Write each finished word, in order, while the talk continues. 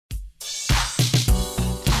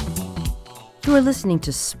You are listening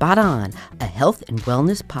to Spot On, a health and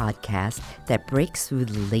wellness podcast that breaks through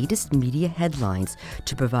the latest media headlines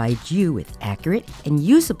to provide you with accurate and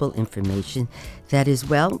usable information that is,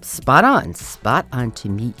 well, spot on to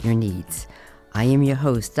meet your needs. I am your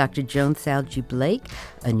host, Dr. Joan Salge Blake,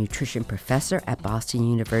 a nutrition professor at Boston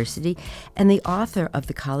University and the author of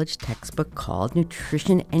the college textbook called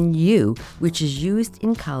Nutrition and You, which is used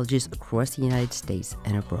in colleges across the United States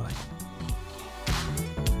and abroad.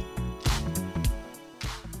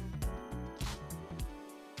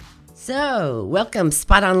 So, welcome,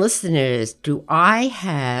 Spot On listeners. Do I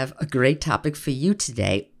have a great topic for you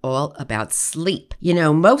today, all about sleep? You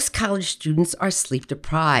know, most college students are sleep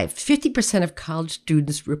deprived. 50% of college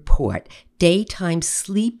students report daytime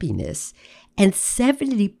sleepiness, and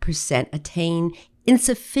 70% attain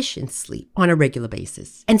insufficient sleep on a regular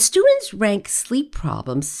basis. And students rank sleep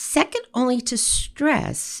problems second only to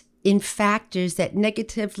stress in factors that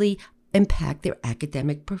negatively impact their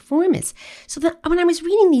academic performance. So that when I was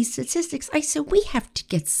reading these statistics, I said, we have to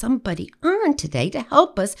get somebody on today to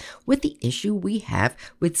help us with the issue we have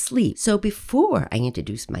with sleep. So before I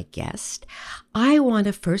introduce my guest, I want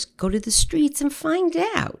to first go to the streets and find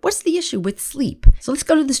out what's the issue with sleep. So let's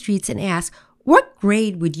go to the streets and ask, what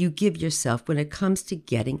grade would you give yourself when it comes to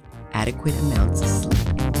getting adequate amounts of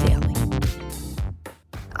sleep daily?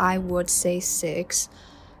 I would say 6.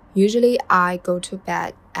 Usually I go to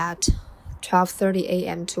bed at 12:30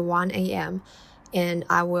 a.m. to 1 a.m. and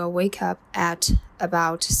I will wake up at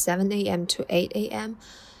about 7 a.m. to 8 a.m.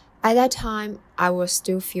 At that time, I will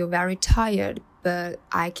still feel very tired, but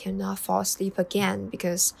I cannot fall asleep again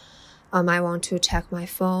because I want to check my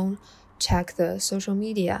phone, check the social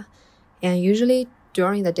media, and usually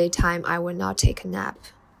during the daytime, I will not take a nap.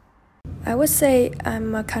 I would say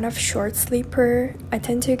I'm a kind of short sleeper. I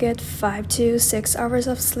tend to get 5 to 6 hours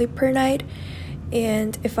of sleep per night.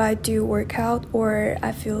 And if I do workout or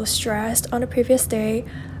I feel stressed on the previous day,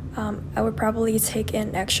 I would probably take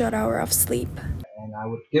an extra hour of sleep. And I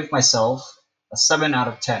would give myself a 7 out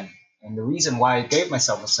of 10. And the reason why I gave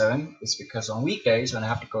myself a 7 is because on weekdays when I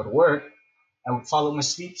have to go to work, I would follow my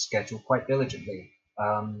sleep schedule quite diligently.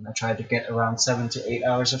 I try to get around 7 to 8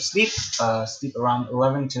 hours of sleep, sleep around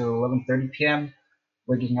 11 to 11:30 p.m.,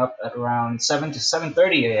 waking up at around 7 to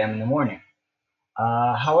 7:30 a.m. in the morning.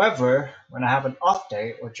 However, when I have an off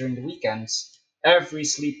day or during the weekends, every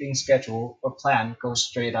sleeping schedule or plan goes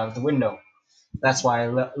straight out of the window. That's why I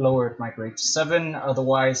lowered my grade to 7.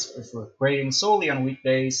 Otherwise, if we're grading solely on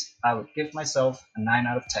weekdays, I would give myself a 9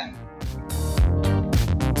 out of 10.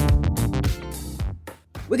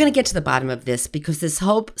 We're going to get to the bottom of this because this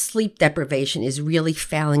whole sleep deprivation is really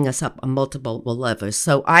fouling us up on multiple levels.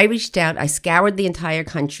 So I reached out, I scoured the entire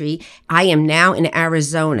country. I am now in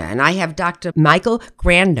Arizona and I have Dr. Michael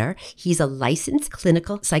Grander. He's a licensed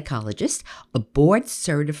clinical psychologist, a board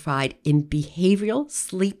certified in behavioral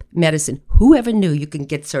sleep medicine. Whoever knew you can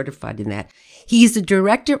get certified in that? He's the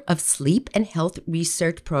director of sleep and health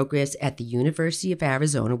research programs at the University of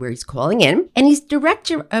Arizona, where he's calling in. And he's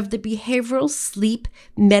director of the behavioral sleep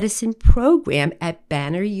medicine program at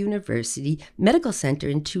Banner University Medical Center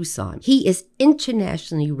in Tucson. He is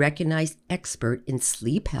internationally recognized expert in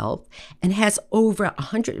sleep health and has over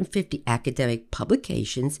 150 academic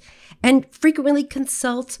publications and frequently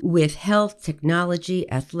consults with health, technology,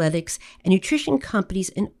 athletics, and nutrition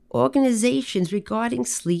companies and organizations regarding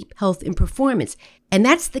sleep, health, and performance. And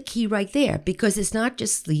that's the key right there, because it's not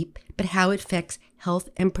just sleep, but how it affects health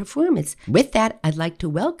and performance. With that, I'd like to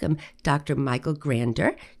welcome Dr. Michael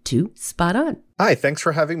Grander to Spot On. Hi, thanks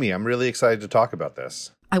for having me. I'm really excited to talk about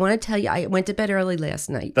this. I want to tell you, I went to bed early last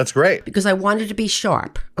night. That's great. Because I wanted to be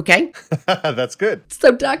sharp, okay? That's good.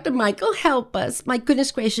 So Dr. Michael, help us. My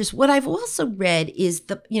goodness gracious, what I've also read is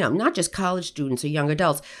not just college students or young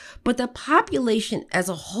adults, but the population as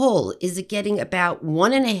a whole is getting about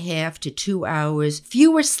 1.5 to 2 hours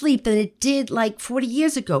fewer sleep than it did like 40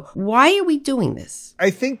 years ago. Why are we doing this? I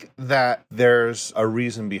think that there's a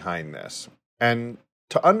reason behind this. And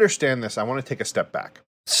to understand this, I want to take a step back.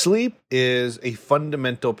 Sleep is a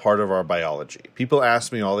fundamental part of our biology. People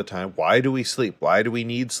ask me all the time, why do we sleep? Why do we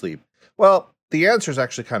need sleep? Well, the answer is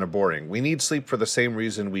actually kind of boring. We need sleep for the same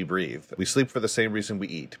reason we breathe. We sleep for the same reason we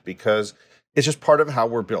eat, because it's just part of how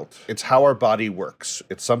we're built. It's how our body works.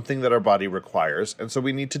 It's something that our body requires, and so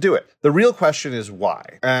we need to do it. The real question is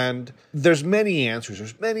why? And there's many answers.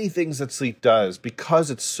 There's many things that sleep does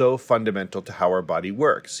because it's so fundamental to how our body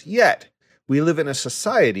works. Yet, we live in a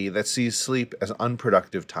society that sees sleep as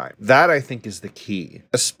unproductive time. That, I think, is the key,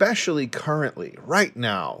 especially currently, right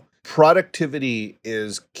now. Productivity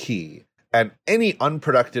is key. And any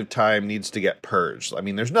unproductive time needs to get purged. I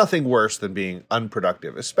mean, there's nothing worse than being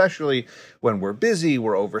unproductive, especially when we're busy,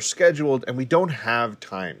 we're overscheduled, and we don't have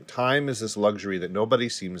time. Time is this luxury that nobody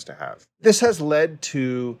seems to have. This has led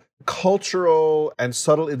to cultural and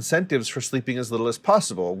subtle incentives for sleeping as little as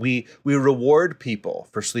possible. We reward people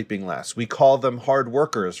for sleeping less. We call them hard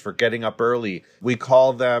workers for getting up early. We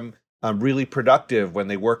call them really productive when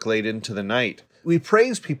they work late into the night. We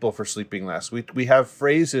praise people for sleeping less. We have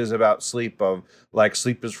phrases about sleep of like,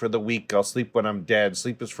 sleep is for the weak, I'll sleep when I'm dead,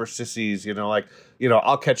 sleep is for sissies,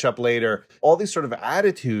 I'll catch up later. All these sort of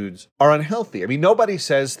attitudes are unhealthy. I mean, nobody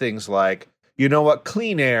says things like, you know what,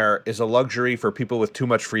 clean air is a luxury for people with too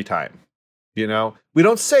much free time. We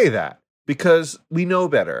don't say that because we know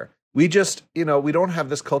better. We just, we don't have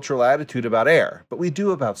this cultural attitude about air, but we do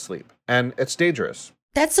about sleep, and it's dangerous.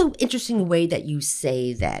 That's an interesting way that you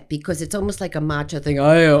say that, because it's almost like a macho thing.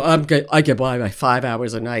 I can buy my 5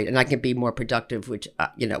 hours a night and I can be more productive, which,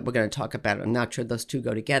 we're going to talk about. I'm not sure those two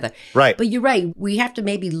go together. Right. But you're right. We have to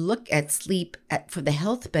maybe look at sleep for the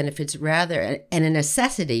health benefits and a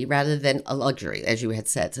necessity rather than a luxury, as you had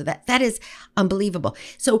said. So that is unbelievable.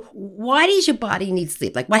 So why does your body need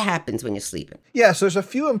sleep? Like, what happens when you're sleeping? Yeah, so there's a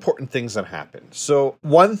few important things that happen. So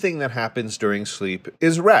one thing that happens during sleep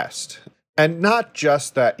is rest. And not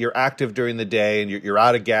just that you're active during the day and you're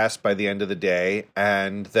out of gas by the end of the day,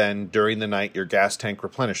 and then during the night your gas tank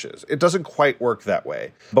replenishes. It doesn't quite work that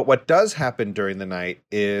way. But what does happen during the night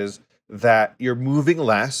is that you're moving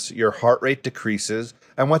less, your heart rate decreases,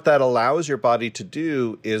 and what that allows your body to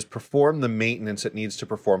do is perform the maintenance it needs to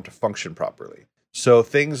perform to function properly. So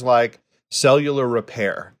things like cellular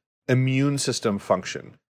repair, immune system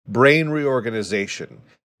function, brain reorganization,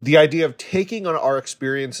 the idea of taking on our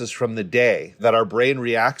experiences from the day that our brain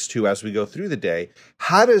reacts to as we go through the day,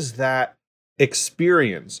 how does that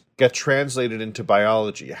experience get translated into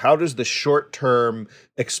biology? How does the short-term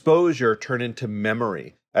exposure turn into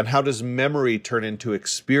memory? And how does memory turn into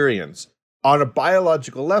experience? On a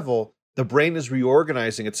biological level, the brain is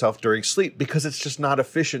reorganizing itself during sleep because it's just not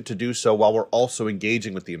efficient to do so while we're also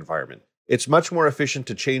engaging with the environment. It's much more efficient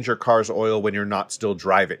to change your car's oil when you're not still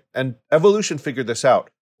driving. And evolution figured this out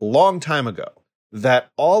long time ago, that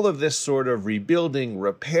all of this sort of rebuilding,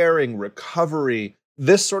 repairing, recovery,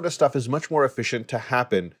 this sort of stuff is much more efficient to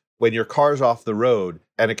happen when your car's off the road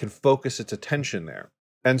and it can focus its attention there.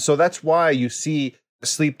 And so that's why you see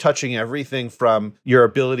sleep touching everything from your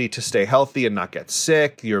ability to stay healthy and not get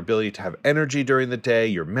sick, your ability to have energy during the day,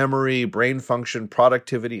 your memory, brain function,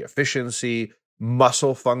 productivity, efficiency,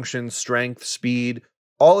 muscle function, strength, speed.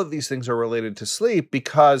 All of these things are related to sleep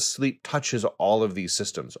because sleep touches all of these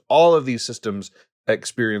systems. All of these systems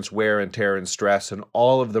experience wear and tear and stress, and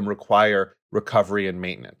all of them require recovery and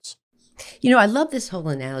maintenance. I love this whole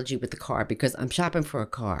analogy with the car because I'm shopping for a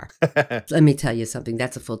car. Let me tell you something.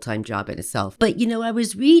 That's a full-time job in itself. But, I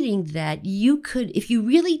was reading that you could, if you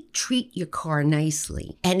really treat your car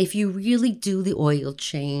nicely, and if you really do the oil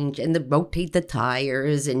change and rotate the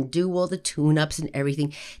tires and do all the tune-ups and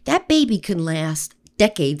everything, that baby can last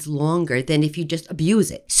decades longer than if you just abuse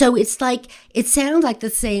it. So it's like, it sounds like the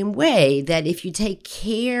same way that if you take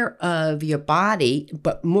care of your body,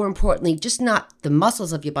 but more importantly, just not the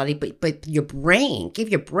muscles of your body, but your brain, give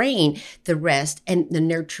your brain the rest and the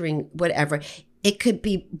nurturing, whatever, it could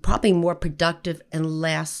be probably more productive and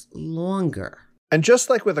last longer. And just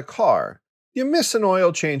like with a car, you miss an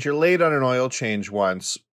oil change, you're late on an oil change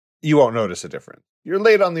once, you won't notice a difference. You're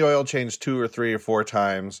late on the oil change 2 or 3 or 4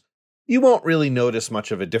 times, you won't really notice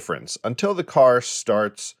much of a difference until the car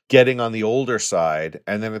starts getting on the older side,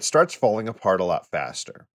 and then it starts falling apart a lot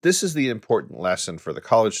faster. This is the important lesson for the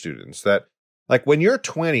college students, that like when you're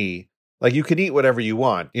 20, like you can eat whatever you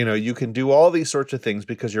want. You can do all these sorts of things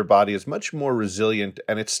because your body is much more resilient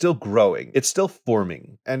and it's still growing. It's still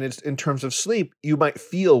forming. And it's in terms of sleep, you might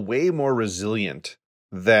feel way more resilient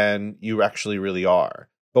than you actually really are.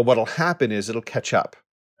 But what'll happen is it'll catch up.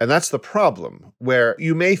 And that's the problem, where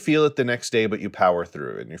you may feel it the next day, but you power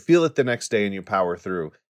through. And you feel it the next day and you power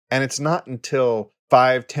through. And it's not until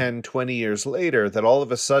 5, 10, 20 years later that all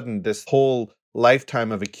of a sudden this whole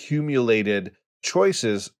lifetime of accumulated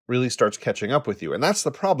choices really starts catching up with you. And that's the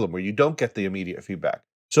problem, where you don't get the immediate feedback.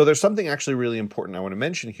 So there's something actually really important I want to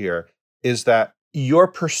mention here, is that your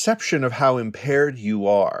perception of how impaired you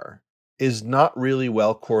are is not really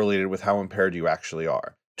well correlated with how impaired you actually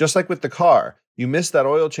are. Just like with the car. You miss that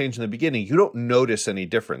oil change in the beginning, you don't notice any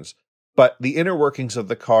difference, but the inner workings of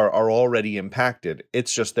the car are already impacted.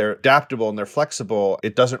 It's just they're adaptable and they're flexible.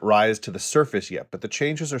 It doesn't rise to the surface yet, but the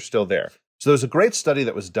changes are still there. So there's a great study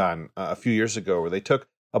that was done a few years ago where they took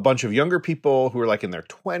a bunch of younger people who were like in their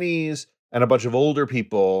 20s, and a bunch of older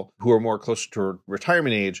people who are more close to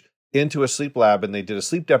retirement age into a sleep lab, and they did a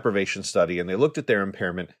sleep deprivation study, and they looked at their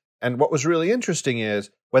impairment. And what was really interesting is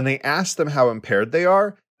when they asked them how impaired they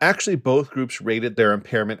are, actually both groups rated their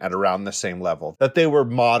impairment at around the same level, that they were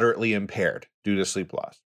moderately impaired due to sleep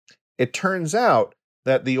loss. It turns out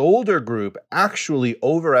that the older group actually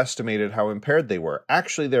overestimated how impaired they were.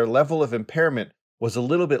 Actually, their level of impairment was a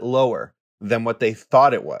little bit lower than what they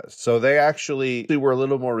thought it was. So they actually were a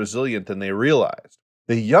little more resilient than they realized.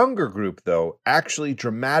 The younger group, though, actually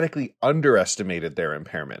dramatically underestimated their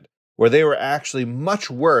impairment, where they were actually much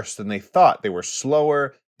worse than they thought. They were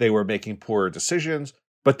slower, they were making poorer decisions,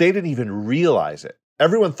 but they didn't even realize it.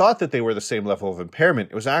 Everyone thought that they were the same level of impairment.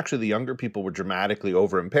 It was actually the younger people were dramatically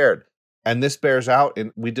overimpaired. And this bears out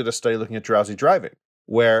we did a study looking at drowsy driving,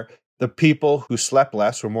 where the people who slept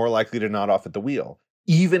less were more likely to nod off at the wheel.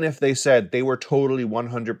 Even if they said they were totally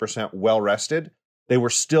 100% well rested, they were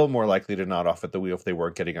still more likely to nod off at the wheel if they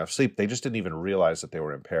weren't getting enough sleep. They just didn't even realize that they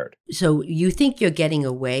were impaired. So you think you're getting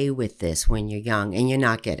away with this when you're young, and you're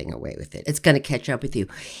not getting away with it. It's going to catch up with you.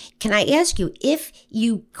 Can I ask you, if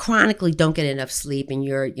you chronically don't get enough sleep and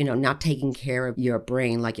you're, not taking care of your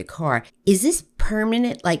brain like your car, is this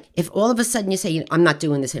permanent? Like if all of a sudden you say, I'm not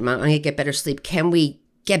doing this anymore, I'm going to get better sleep, can we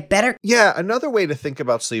get better? Yeah, another way to think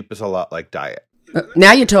about sleep is a lot like diet.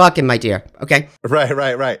 Now you're talking, my dear. Okay.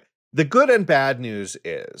 Right. The good and bad news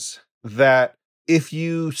is that if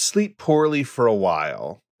you sleep poorly for a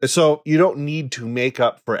while, so you don't need to make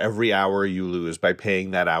up for every hour you lose by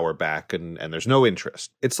paying that hour back, and there's no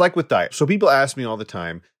interest. It's like with diet. So people ask me all the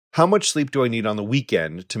time, how much sleep do I need on the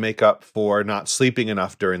weekend to make up for not sleeping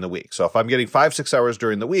enough during the week? So if I'm getting 5-6 hours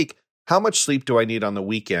during the week, how much sleep do I need on the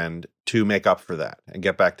weekend to make up for that and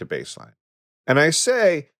get back to baseline? And I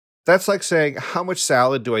say, that's like saying, how much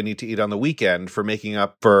salad do I need to eat on the weekend for making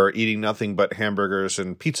up for eating nothing but hamburgers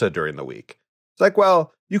and pizza during the week? It's like,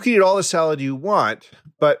 well, you can eat all the salad you want,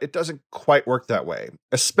 but it doesn't quite work that way,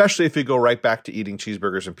 especially if you go right back to eating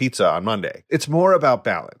cheeseburgers and pizza on Monday. It's more about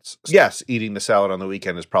balance. Yes, eating the salad on the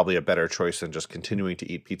weekend is probably a better choice than just continuing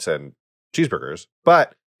to eat pizza and cheeseburgers,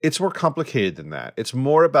 but it's more complicated than that. It's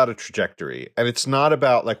more about a trajectory, and it's not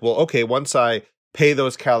about like, well, okay, once I pay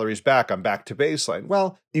those calories back, I'm back to baseline.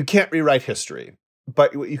 Well, you can't rewrite history,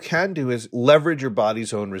 but what you can do is leverage your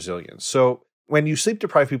body's own resilience. So when you sleep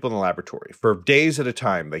deprive people in the laboratory for days at a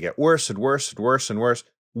time, they get worse and worse and worse and worse.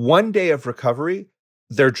 One day of recovery,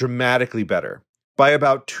 they're dramatically better. By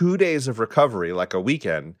about 2 days of recovery, like a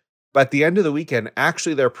weekend, but at the end of the weekend,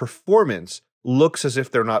 actually their performance looks as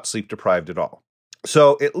if they're not sleep deprived at all.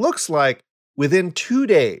 So it looks like within 2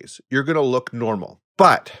 days, you're going to look normal.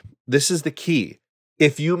 But this is the key.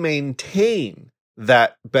 If you maintain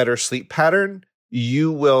that better sleep pattern,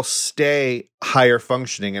 you will stay higher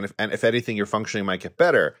functioning. And if anything, your functioning might get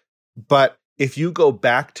better. But if you go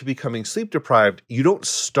back to becoming sleep deprived, you don't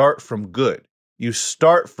start from good. You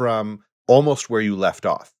start from almost where you left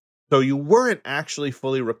off. So you weren't actually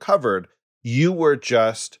fully recovered. You were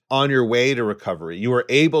just on your way to recovery. You were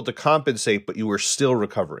able to compensate, but you were still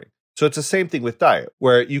recovering. So it's the same thing with diet,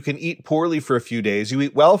 where you can eat poorly for a few days, you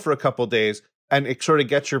eat well for a couple of days, and it sort of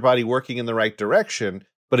gets your body working in the right direction.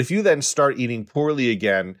 But if you then start eating poorly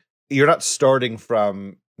again, you're not starting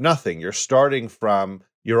from nothing. You're starting from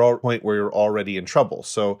your point where you're already in trouble.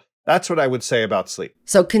 So that's what I would say about sleep.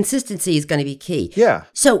 So consistency is going to be key. Yeah.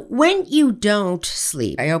 So when you don't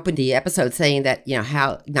sleep, I opened the episode saying that,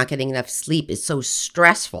 how not getting enough sleep is so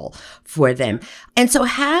stressful for them. And so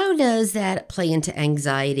how does that play into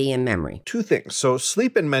anxiety and memory? Two things. So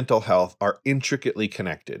sleep and mental health are intricately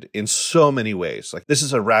connected in so many ways. Like this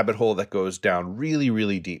is a rabbit hole that goes down really,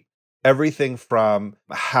 really deep. Everything from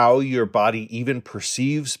how your body even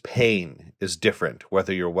perceives pain is different,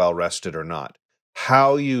 whether you're well rested or not.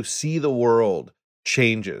 How you see the world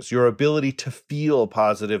changes. Your ability to feel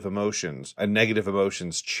positive emotions and negative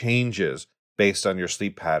emotions changes based on your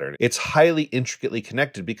sleep pattern. It's highly intricately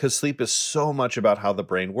connected because sleep is so much about how the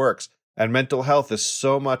brain works, and mental health is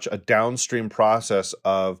so much a downstream process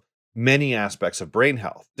of many aspects of brain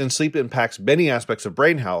health. And sleep impacts many aspects of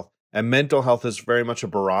brain health, and mental health is very much a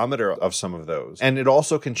barometer of some of those. And it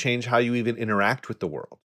also can change how you even interact with the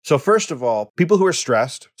world. So first of all, people who are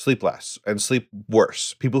stressed sleep less and sleep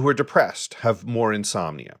worse. People who are depressed have more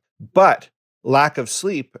insomnia. But lack of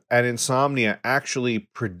sleep and insomnia actually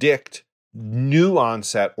predict new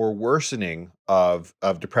onset or worsening of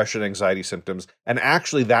depression, anxiety symptoms. And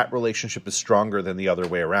actually that relationship is stronger than the other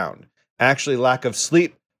way around. Actually, lack of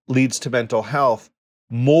sleep leads to mental health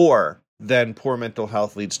more then poor mental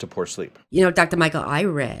health leads to poor sleep. Dr. Michael, I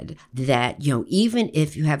read that, even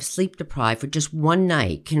if you have sleep deprived for just one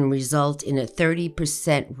night can result in a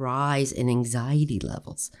 30% rise in anxiety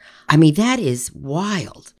levels. I mean, that is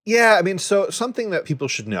wild. Yeah, so something that people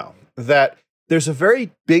should know, that there's a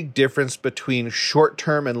very big difference between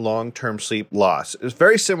short-term and long-term sleep loss. It's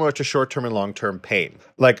very similar to short-term and long-term pain.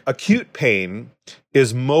 Like acute pain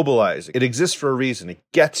is mobilizing. It exists for a reason. It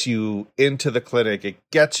gets you into the clinic. It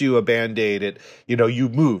gets you a Band-Aid. You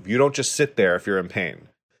move. You don't just sit there if you're in pain.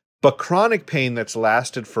 But chronic pain that's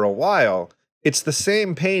lasted for a while, it's the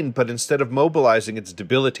same pain, but instead of mobilizing, it's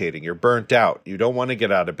debilitating. You're burnt out. You don't want to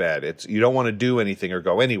get out of bed. You don't want to do anything or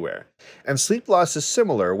go anywhere. And sleep loss is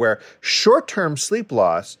similar, where short-term sleep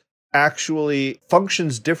loss actually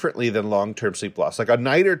functions differently than long-term sleep loss. Like a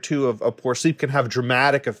night or two of poor sleep can have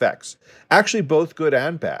dramatic effects, actually both good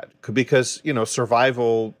and bad, because,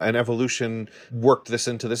 survival and evolution worked this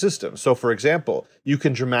into the system. So, for example, you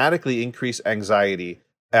can dramatically increase anxiety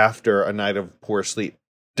after a night of poor sleep.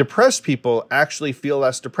 Depressed people actually feel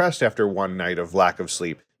less depressed after one night of lack of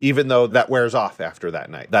sleep, even though that wears off after that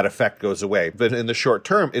night. That effect goes away. But in the short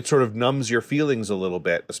term, it sort of numbs your feelings a little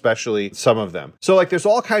bit, especially some of them. So there's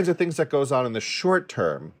all kinds of things that goes on in the short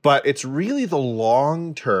term, but it's really the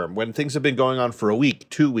long term, when things have been going on for a week,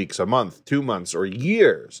 2 weeks, a month, 2 months, or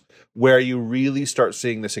years, where you really start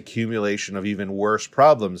seeing this accumulation of even worse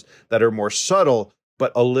problems that are more subtle,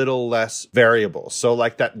 but a little less variable. So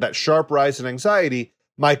that sharp rise in anxiety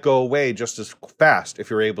might go away just as fast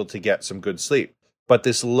if you're able to get some good sleep. But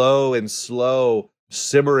this low and slow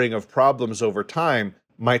simmering of problems over time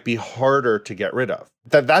might be harder to get rid of.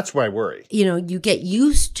 That's my worry. You get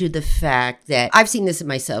used to the fact that I've seen this in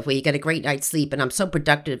myself, where you get a great night's sleep and I'm so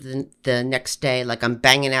productive the next day, like I'm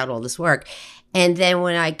banging out all this work. And then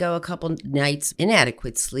when I go a couple nights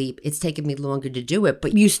inadequate sleep, it's taken me longer to do it.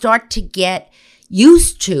 But you start to get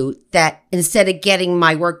used to that. Instead of getting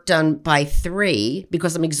my work done by 3,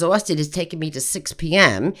 because I'm exhausted, it's taking me to 6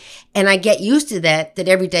 p.m. And I get used to that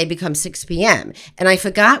every day becomes 6 p.m. And I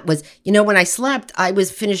forgot when I slept, I was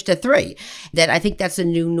finished at 3. That I think that's a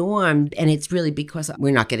new norm. And it's really because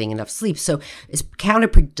we're not getting enough sleep. So it's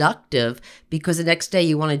counterproductive, because the next day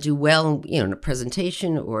you want to do well, in a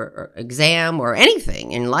presentation or exam or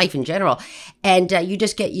anything in life in general. And you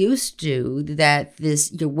just get used to that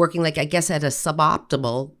you're working at a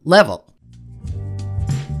suboptimal level.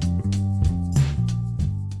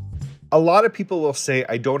 A lot of people will say,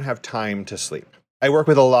 I don't have time to sleep. I work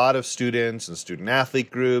with a lot of students and student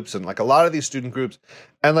athlete groups and a lot of these student groups.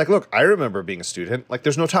 And look, I remember being a student,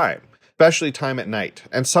 there's no time, especially time at night.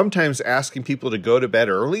 And sometimes asking people to go to bed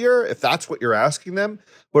earlier, if that's what you're asking them.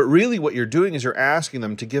 But really what you're doing is you're asking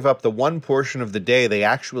them to give up the one portion of the day they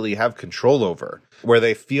actually have control over, where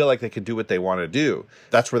they feel like they can do what they want to do.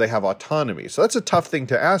 That's where they have autonomy. So that's a tough thing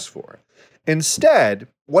to ask for. Instead,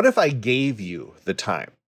 what if I gave you the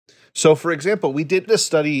time? So, for example, we did a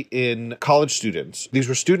study in college students. These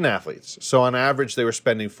were student athletes. So on average, they were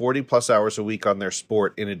spending 40 plus hours a week on their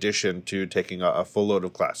sport in addition to taking a full load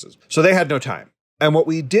of classes. So they had no time. And what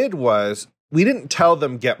we did was we didn't tell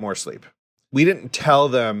them get more sleep. We didn't tell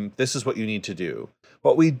them this is what you need to do.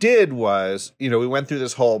 What we did was, we went through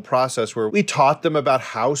this whole process where we taught them about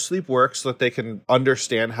how sleep works so that they can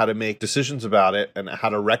understand how to make decisions about it and how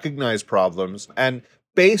to recognize problems. And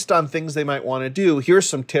based on things they might want to do, here's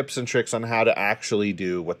some tips and tricks on how to actually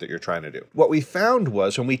do what you're trying to do. What we found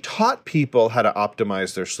was when we taught people how to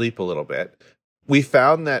optimize their sleep a little bit, we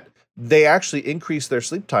found that they actually increased their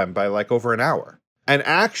sleep time by over an hour. And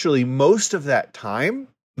actually, most of that time,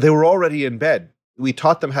 they were already in bed. We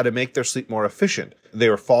taught them how to make their sleep more efficient. They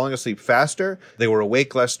were falling asleep faster. They were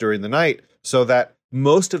awake less during the night, so that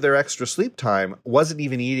most of their extra sleep time wasn't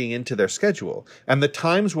even eating into their schedule. And the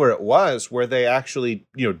times where they actually,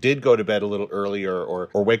 did go to bed a little earlier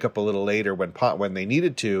or wake up a little later when they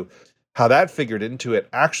needed to, how that figured into it,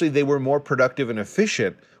 actually they were more productive and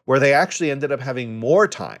efficient, where they actually ended up having more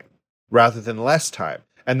time rather than less time.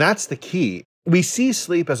 And that's the key. We see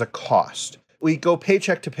sleep as a cost. We go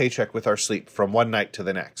paycheck to paycheck with our sleep from one night to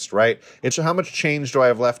the next, right? It's how much change do I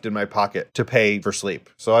have left in my pocket to pay for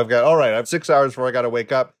sleep? So I have 6 hours before I got to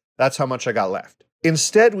wake up. That's how much I got left.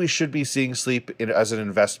 Instead, we should be seeing sleep as an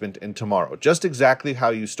investment in tomorrow. Just exactly how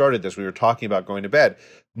you started this. We were talking about going to bed.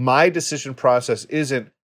 My decision process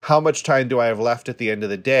isn't how much time do I have left at the end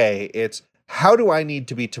of the day. It's how do I need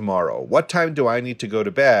to be tomorrow? What time do I need to go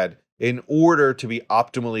to bed in order to be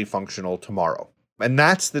optimally functional tomorrow? And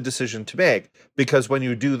that's the decision to make, because when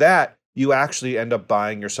you do that, you actually end up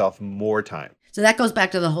buying yourself more time. So that goes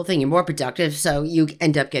back to the whole thing. You're more productive, so you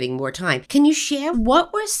end up getting more time. Can you share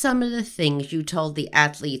what were some of the things you told the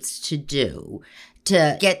athletes to do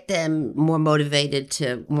to get them more motivated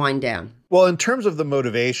to wind down? Well, in terms of the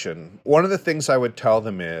motivation, one of the things I would tell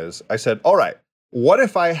them is, I said, all right, what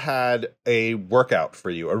if I had a workout for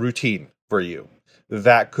you, a routine for you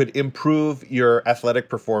that could improve your athletic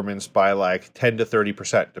performance by like 10 to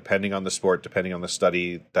 30%, depending on the sport, depending on the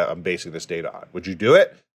study that I'm basing this data on? Would you do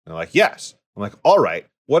it? And they're like, yes. I'm like, all right,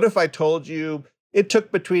 what if I told you it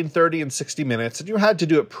took between 30 and 60 minutes and you had to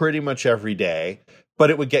do it pretty much every day, but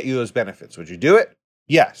it would get you those benefits? Would you do it?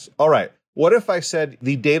 Yes. All right. What if I said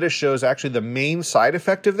the data shows actually the main side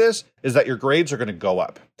effect of this is that your grades are going to go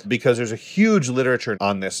up? Because there's a huge literature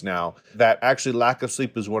on this now that actually lack of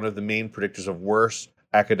sleep is one of the main predictors of worse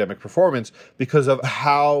academic performance because of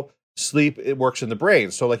how sleep it works in the brain.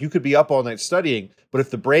 So like you could be up all night studying, but if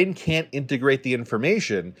the brain can't integrate the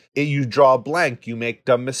information, you draw a blank, you make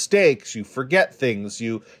dumb mistakes, you forget things,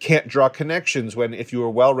 you can't draw connections when if you were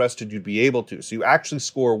well rested, you'd be able to. So you actually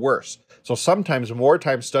score worse. So sometimes more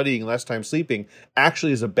time studying, less time sleeping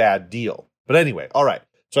actually is a bad deal. But anyway, all right.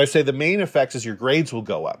 So I say the main effects is your grades will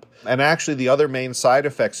go up. And actually the other main side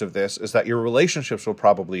effects of this is that your relationships will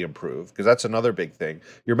probably improve because that's another big thing.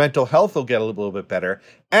 Your mental health will get a little bit better.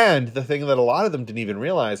 And the thing that a lot of them didn't even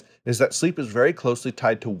realize is that sleep is very closely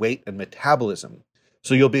tied to weight and metabolism.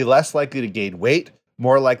 So you'll be less likely to gain weight,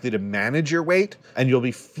 more likely to manage your weight, and you'll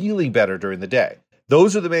be feeling better during the day.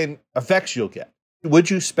 Those are the main effects you'll get. Would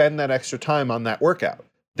you spend that extra time on that workout?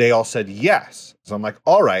 They all said yes. So I'm like,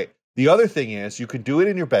 all right. The other thing is you could do it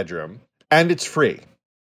in your bedroom and it's free.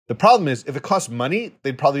 The problem is if it costs money,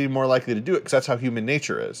 they'd probably be more likely to do it because that's how human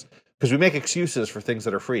nature is. Because we make excuses for things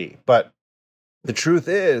that are free. But the truth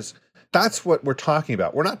is, that's what we're talking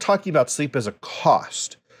about. We're not talking about sleep as a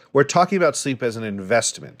cost. We're talking about sleep as an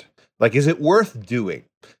investment. Like, is it worth doing?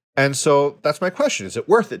 And so that's my question. Is it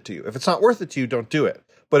worth it to you? If it's not worth it to you, don't do it.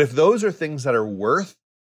 But if those are things that are worth,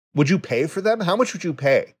 would you pay for them? How much would you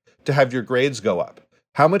pay to have your grades go up?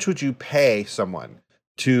 How much would you pay someone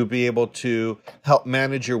to be able to help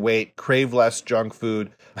manage your weight, crave less junk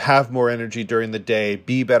food, have more energy during the day,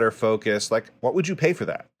 be better focused? Like, what would you pay for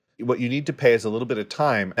that? What you need to pay is a little bit of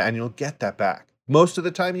time, and you'll get that back. Most of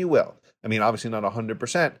the time you will. I mean, obviously not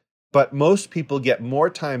 100%, but most people get more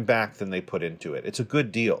time back than they put into it. It's a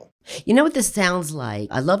good deal. You know what this sounds like?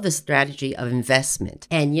 I love the strategy of investment.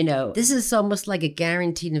 And, this is almost like a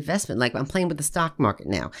guaranteed investment. Like I'm playing with the stock market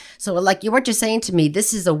now. So like what you're saying to me,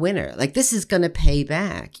 this is a winner. Like this is going to pay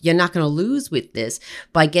back. You're not going to lose with this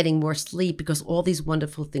by getting more sleep because all these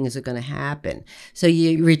wonderful things are going to happen. So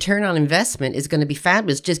your return on investment is going to be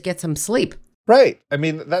fabulous. Just get some sleep. Right. I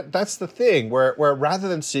mean, that's the thing where rather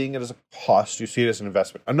than seeing it as a cost, you see it as an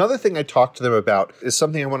investment. Another thing I talk to them about is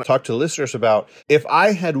something I want to talk to listeners about. If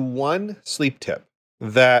I had one sleep tip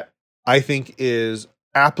that I think is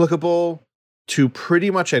applicable to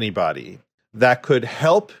pretty much anybody that could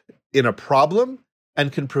help in a problem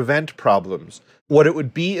and can prevent problems, what it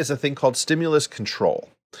would be is a thing called stimulus control.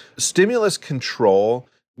 Stimulus control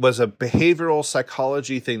was a behavioral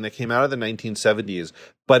psychology thing that came out of the 1970s,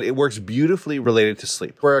 but it works beautifully related to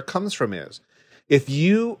sleep. Where it comes from is, if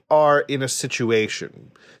you are in a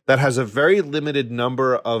situation that has a very limited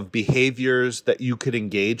number of behaviors that you could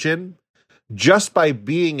engage in, just by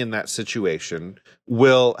being in that situation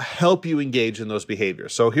will help you engage in those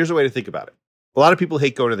behaviors. So here's a way to think about it. A lot of people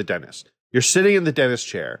hate going to the dentist. You're sitting in the dentist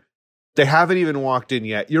chair. They haven't even walked in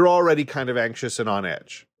yet. You're already kind of anxious and on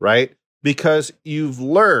edge, right? Because you've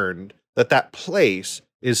learned that that place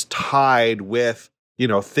is tied with,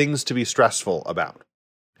 things to be stressful about.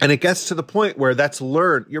 And it gets to the point where that's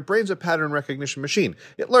learned. Your brain's a pattern recognition machine.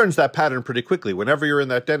 It learns that pattern pretty quickly. Whenever you're in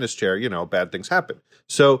that dentist chair, bad things happen.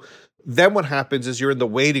 So then what happens is you're in the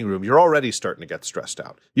waiting room. You're already starting to get stressed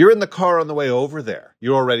out. You're in the car on the way over there.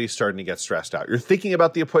 You're already starting to get stressed out. You're thinking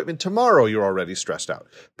about the appointment tomorrow. You're already stressed out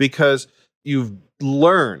because you've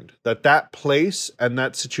learned that that place and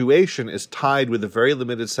that situation is tied with a very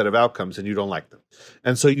limited set of outcomes and you don't like them.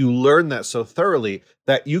 And so you learn that so thoroughly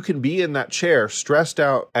that you can be in that chair stressed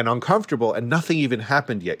out and uncomfortable and nothing even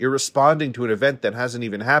happened yet. You're responding to an event that hasn't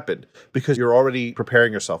even happened because you're already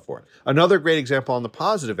preparing yourself for it. Another great example on the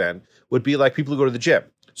positive end would be like people who go to the gym.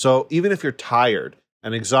 So even if you're tired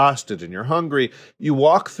and exhausted and you're hungry, you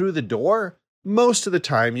walk through the door. Most of the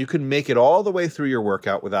time, you can make it all the way through your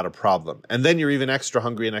workout without a problem. And then you're even extra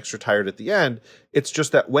hungry and extra tired at the end. It's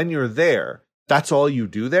just that when you're there, that's all you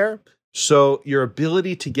do there. So your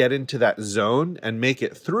ability to get into that zone and make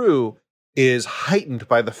it through is heightened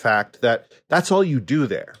by the fact that that's all you do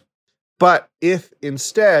there. But if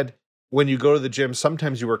instead when you go to the gym,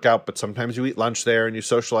 sometimes you work out, but sometimes you eat lunch there and you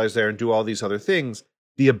socialize there and do all these other things.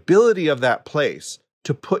 The ability of that place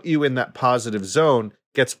to put you in that positive zone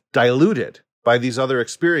gets diluted by these other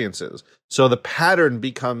experiences. So the pattern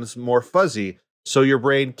becomes more fuzzy. So your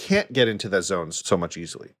brain can't get into that zone so much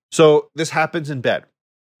easily. So this happens in bed.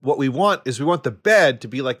 What we want is we want the bed to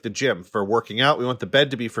be like the gym for working out. We want the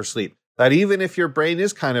bed to be for sleep. That even if your brain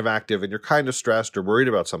is kind of active and you're kind of stressed or worried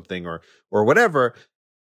about something or whatever,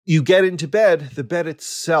 you get into bed, the bed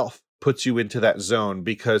itself puts you into that zone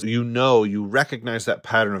because you recognize that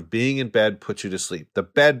pattern of being in bed puts you to sleep. The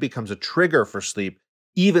bed becomes a trigger for sleep,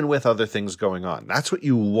 even with other things going on. That's what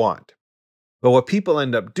you want. But what people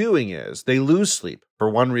end up doing is they lose sleep for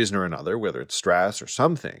one reason or another, whether it's stress or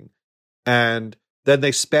something, and then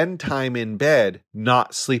they spend time in bed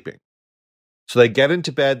not sleeping. So they get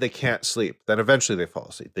into bed, they can't sleep. Then eventually they fall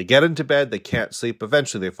asleep. They get into bed, they can't sleep.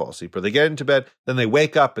 Eventually they fall asleep. Or they get into bed, then they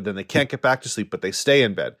wake up and then they can't get back to sleep, but they stay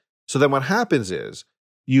in bed. So then what happens is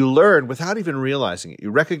you learn without even realizing it.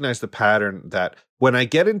 You recognize the pattern that when I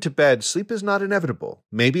get into bed, sleep is not inevitable.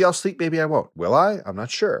 Maybe I'll sleep, maybe I won't. Will I? I'm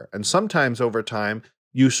not sure. And sometimes over time,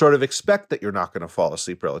 you sort of expect that you're not going to fall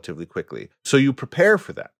asleep relatively quickly. So you prepare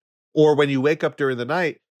for that. Or when you wake up during the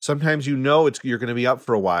night, sometimes you're going to be up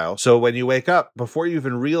for a while. So when you wake up, before you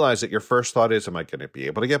even realize it, your first thought is, am I going to be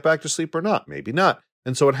able to get back to sleep or not? Maybe not.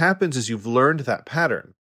 And so what happens is you've learned that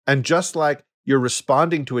pattern. And just like you're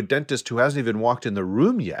responding to a dentist who hasn't even walked in the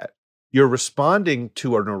room yet, you're responding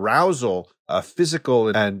to an arousal, a physical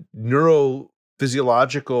and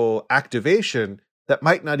neurophysiological activation that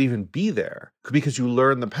might not even be there because you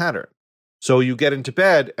learn the pattern. So you get into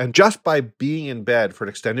bed, and just by being in bed for an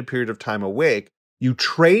extended period of time awake, you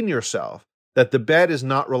train yourself that the bed is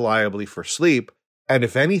not reliably for sleep. And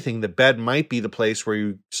if anything, the bed might be the place where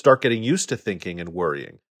you start getting used to thinking and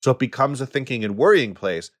worrying. So it becomes a thinking and worrying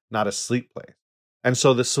place, not a sleep place. And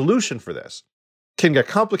so the solution for this can get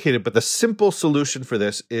complicated, but the simple solution for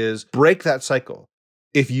this is break that cycle.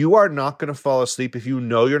 If you are not going to fall asleep, if you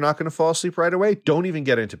know you're not going to fall asleep right away, don't even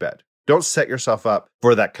get into bed. Don't set yourself up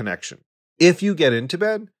for that connection. If you get into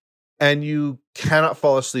bed and you cannot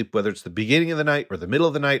fall asleep, whether it's the beginning of the night or the middle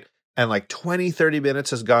of the night, and like 20, 30 minutes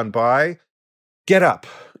has gone by, get up.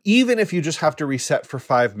 Even if you just have to reset for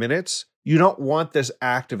 5 minutes, you don't want this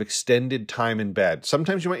act of extended time in bed.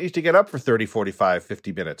 Sometimes you might need to get up for 30, 45,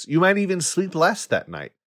 50 minutes. You might even sleep less that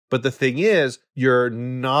night. But the thing is, you're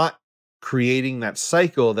not creating that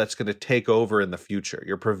cycle that's going to take over in the future.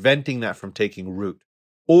 You're preventing that from taking root.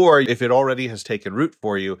 Or if it already has taken root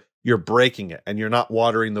for you, you're breaking it and you're not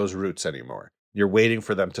watering those roots anymore. You're waiting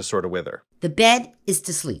for them to sort of wither. The bed is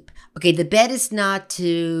to sleep. Okay, the bed is not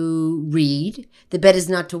to read. The bed is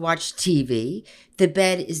not to watch TV. The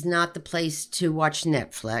bed is not the place to watch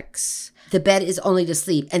Netflix. The bed is only to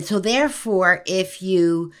sleep. And so therefore, if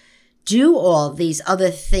you do all these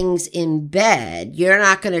other things in bed, you're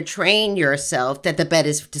not going to train yourself that the bed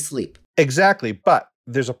is to sleep. Exactly. But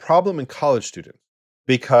there's a problem in college students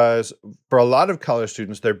because for a lot of college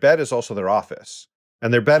students, their bed is also their office.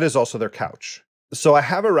 And their bed is also their couch. So I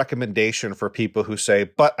have a recommendation for people who say,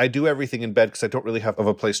 but I do everything in bed because I don't really have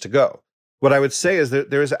a place to go. What I would say is that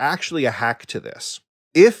there is actually a hack to this.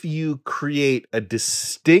 If you create a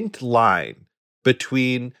distinct line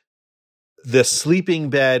between the sleeping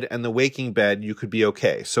bed and the waking bed, you could be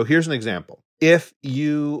okay. So here's an example. If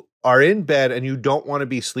you are in bed and you don't want to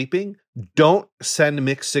be sleeping, don't send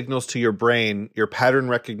mixed signals to your brain, your pattern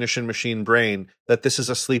recognition machine brain, that this is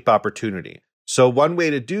a sleep opportunity. So one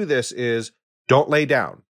way to do this is don't lay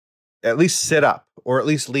down. At least sit up or at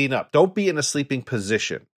least lean up. Don't be in a sleeping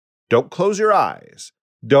position. Don't close your eyes.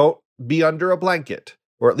 Don't be under a blanket,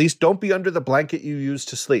 or at least don't be under the blanket you use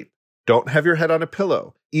to sleep. Don't have your head on a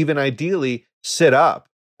pillow. Even ideally, sit up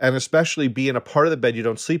and especially be in a part of the bed you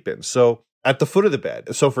don't sleep in. So at the foot of the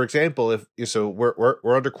bed. So for example,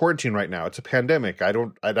 we're under quarantine right now. It's a pandemic. I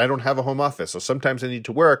don't have a home office. So sometimes I need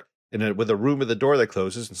to work with a room with a door that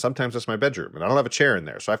closes, and sometimes that's my bedroom, and I don't have a chair in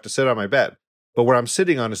there, so I have to sit on my bed. But where I'm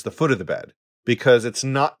sitting on is the foot of the bed, because it's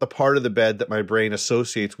not the part of the bed that my brain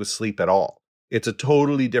associates with sleep at all. It's a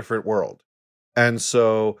totally different world. And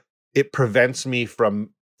so it prevents me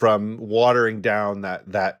from watering down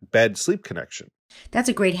that bed sleep connection. That's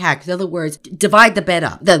a great hack. In other words, divide the bed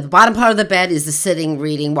up. The bottom part of the bed is the sitting,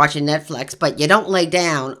 reading, watching Netflix, but you don't lay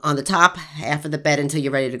down on the top half of the bed until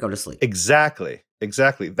you're ready to go to sleep. Exactly.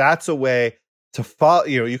 That's a way to follow,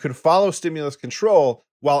 you can follow stimulus control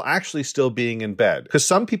while actually still being in bed. Because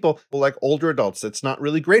some people, like older adults, it's not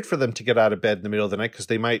really great for them to get out of bed in the middle of the night because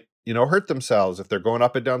they might, hurt themselves if they're going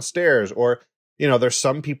up and down stairs, or, there's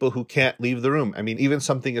some people who can't leave the room. I mean, even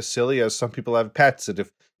something as silly as some people have pets that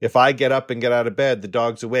if I get up and get out of bed, the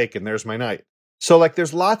dog's awake and there's my night. So like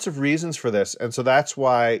there's lots of reasons for this. And so that's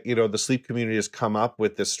why, the sleep community has come up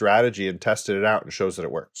with this strategy and tested it out and shows that it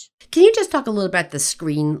works. Can you just talk a little about the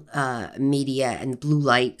screen media and blue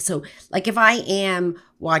light? So like if I am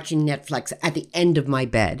watching Netflix at the end of my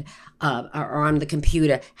bed or on the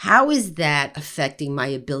computer, how is that affecting my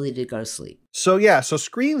ability to go to sleep? So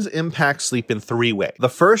screens impact sleep in 3 ways. The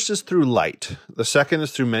first is through light. The second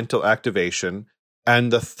is through mental activation.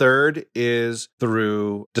 And the third is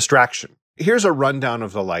through distraction. Here's a rundown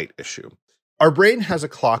of the light issue. Our brain has a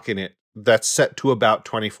clock in it that's set to about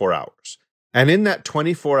 24 hours. And in that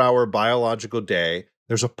 24-hour biological day,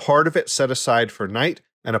 there's a part of it set aside for night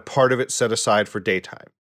and a part of it set aside for daytime.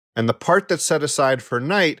 And the part that's set aside for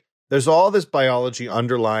night, there's all this biology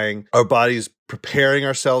underlying our bodies preparing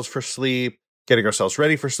ourselves for sleep, getting ourselves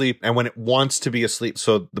ready for sleep, and when it wants to be asleep.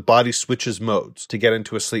 So the body switches modes to get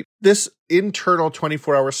into a sleep. This internal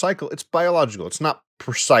 24-hour cycle, it's biological. It's not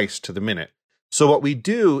precise to the minute. So what we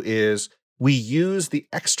do is we use the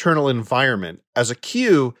external environment as a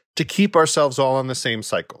cue to keep ourselves all on the same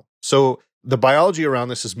cycle. So the biology around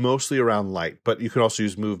this is mostly around light, but you can also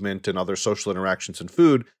use movement and other social interactions and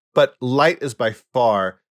food. But light is by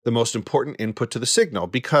far the most important input to the signal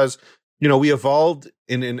because, we evolved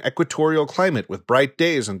in an equatorial climate with bright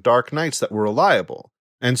days and dark nights that were reliable.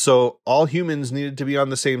 And so all humans needed to be on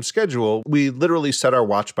the same schedule. We literally set our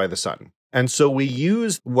watch by the sun. And so we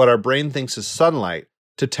use what our brain thinks is sunlight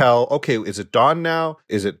to tell, okay, is it dawn now?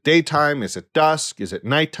 Is it daytime? Is it dusk? Is it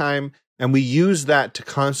nighttime? And we use that to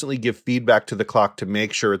constantly give feedback to the clock to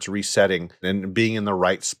make sure it's resetting and being in the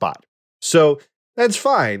right spot. So that's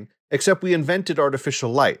fine, except we invented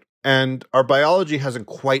artificial light. And our biology hasn't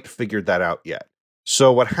quite figured that out yet.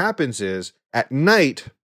 So what happens is at night,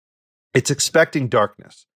 it's expecting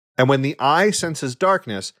darkness. And when the eye senses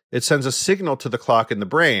darkness, it sends a signal to the clock in the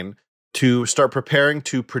brain to start preparing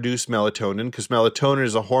to produce melatonin, because melatonin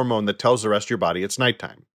is a hormone that tells the rest of your body it's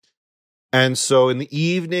nighttime. And so in the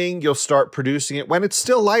evening, you'll start producing it. When it's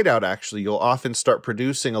still light out, actually, you'll often start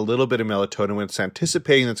producing a little bit of melatonin when it's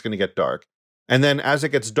anticipating that it's going to get dark. And then as it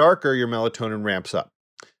gets darker, your melatonin ramps up.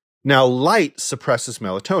 Now, light suppresses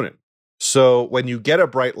melatonin. So when you get a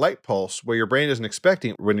bright light pulse where your brain isn't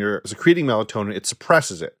expecting, when you're secreting melatonin, it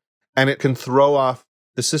suppresses it. And it can throw off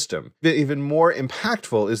the system. Even more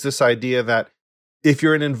impactful is this idea that if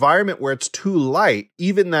you're in an environment where it's too light,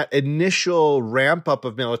 even that initial ramp up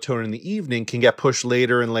of melatonin in the evening can get pushed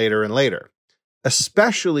later and later and later,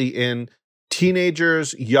 especially in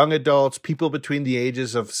teenagers, young adults, people between the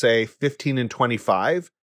ages of, say, 15 and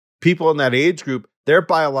 25. People in that age group, their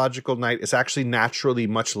biological night is actually naturally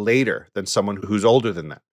much later than someone who's older than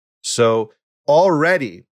that. So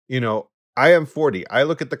already, I am 40. I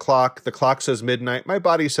look at the clock says midnight. My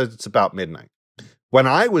body says it's about midnight. When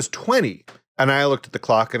I was 20 and I looked at the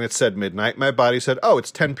clock and it said midnight, my body said, oh,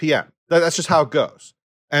 it's 10 p.m. That's just how it goes.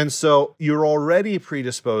 And so you're already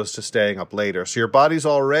predisposed to staying up later. So your body's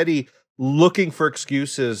already looking for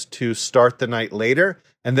excuses to start the night later.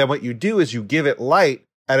 And then what you do is you give it light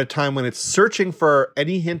at a time when it's searching for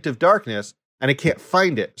any hint of darkness and it can't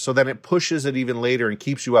find it. So then it pushes it even later and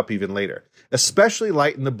keeps you up even later, especially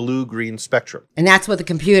light in the blue-green spectrum. And that's what the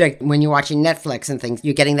computer, when you're watching Netflix and things,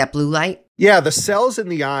 you're getting that blue light? Yeah, the cells in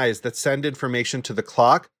the eyes that send information to the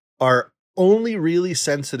clock are only really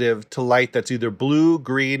sensitive to light that's either blue,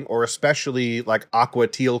 green, or especially like aqua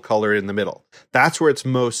teal color in the middle. That's where it's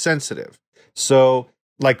most sensitive. So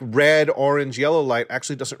like red, orange, yellow light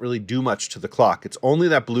actually doesn't really do much to the clock. It's only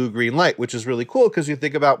that blue-green light, which is really cool because you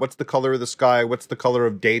think about what's the color of the sky, what's the color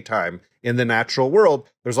of daytime in the natural world.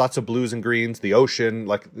 There's lots of blues and greens, the ocean,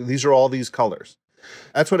 like these are all these colors.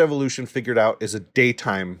 That's what evolution figured out is a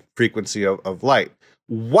daytime frequency of light.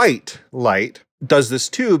 White light does this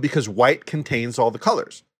too because white contains all the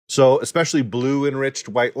colors. So especially blue enriched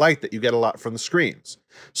white light that you get a lot from the screens.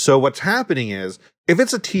 So what's happening is if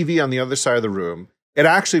it's a TV on the other side of the room, it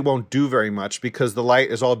actually won't do very much because the light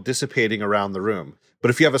is all dissipating around the room. But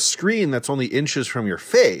if you have a screen that's only inches from your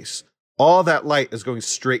face, all that light is going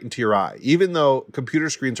straight into your eye. Even though computer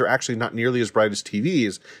screens are actually not nearly as bright as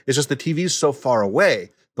TVs, it's just the TV's so far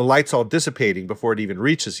away, the light's all dissipating before it even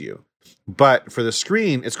reaches you. But for the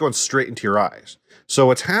screen, it's going straight into your eyes. So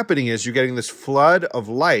what's happening is you're getting this flood of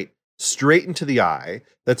light straight into the eye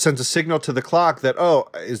that sends a signal to the clock that, oh,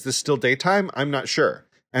 is this still daytime? I'm not sure.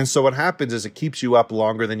 And so what happens is it keeps you up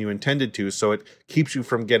longer than you intended to, so it keeps you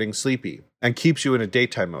from getting sleepy and keeps you in a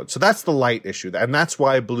daytime mode. So that's the light issue, and that's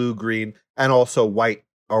why blue, green, and also white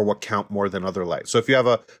are what count more than other lights. So if you have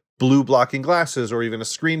a blue blocking glasses or even a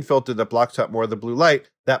screen filter that blocks out more of the blue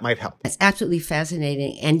light, that might help. That's absolutely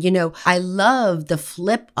fascinating. And, I love the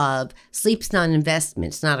flip of sleep's not an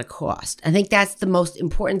investment. It's not a cost. I think that's the most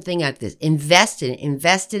important thing out of this. Invest in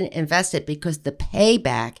it because the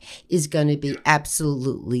payback is going to be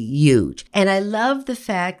absolutely huge. And I love the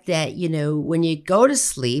fact that, when you go to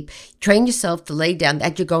sleep, train yourself to lay down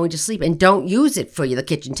that you're going to sleep and don't use it for the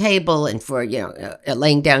kitchen table and for,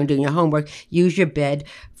 laying down and doing your homework. Use your bed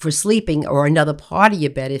for sleeping or another part of your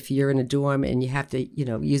bed if you're in a dorm and you have to,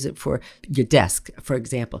 use it for your desk, for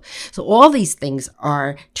example. So all these things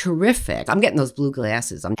are terrific. I'm getting those blue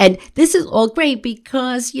glasses. And this is all great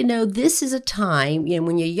because, this is a time,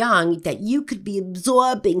 when you're young that you could be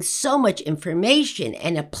absorbing so much information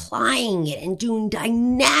and applying it and doing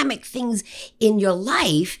dynamic things in your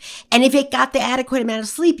life. And if it got the adequate amount of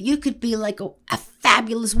sleep, you could be like a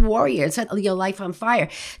fabulous warrior and set your life on fire.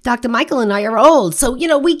 Dr. Michael and I are old, so,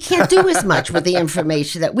 we can't do as much with the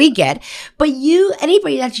information that we get. But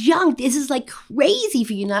anybody that's young, this is like crazy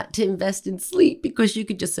for you not to invest in sleep because you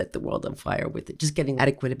could just set the world on fire with it, just getting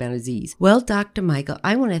adequate amount of Z's. Well, Dr. Michael,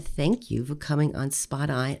 I want to thank you for coming on Spot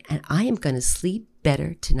On, and I am going to sleep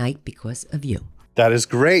better tonight because of you. That is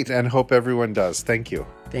great, and hope everyone does. Thank you.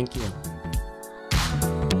 Thank you.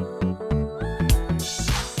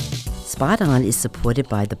 Spot On is supported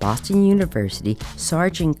by the Boston University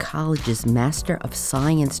Sargent College's Master of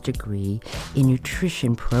Science degree in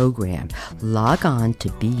Nutrition program. Log on to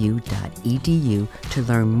bu.edu to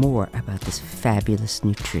learn more about this fabulous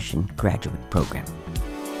nutrition graduate program.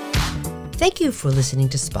 Thank you for listening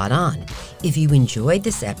to Spot On. If you enjoyed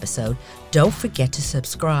this episode, don't forget to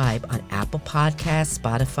subscribe on Apple Podcasts,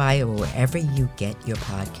 Spotify, or wherever you get your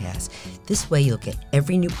podcasts. This way you'll get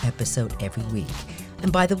every new episode every week.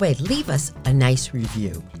 And by the way, leave us a nice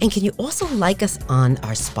review. And can you also like us on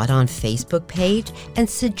our Spot On Facebook page and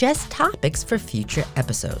suggest topics for future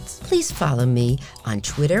episodes? Please follow me on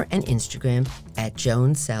Twitter and Instagram at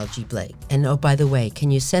Joan Salge Blake. And oh, by the way, can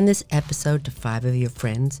you send this episode to 5 of your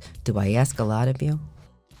friends? Do I ask a lot of you?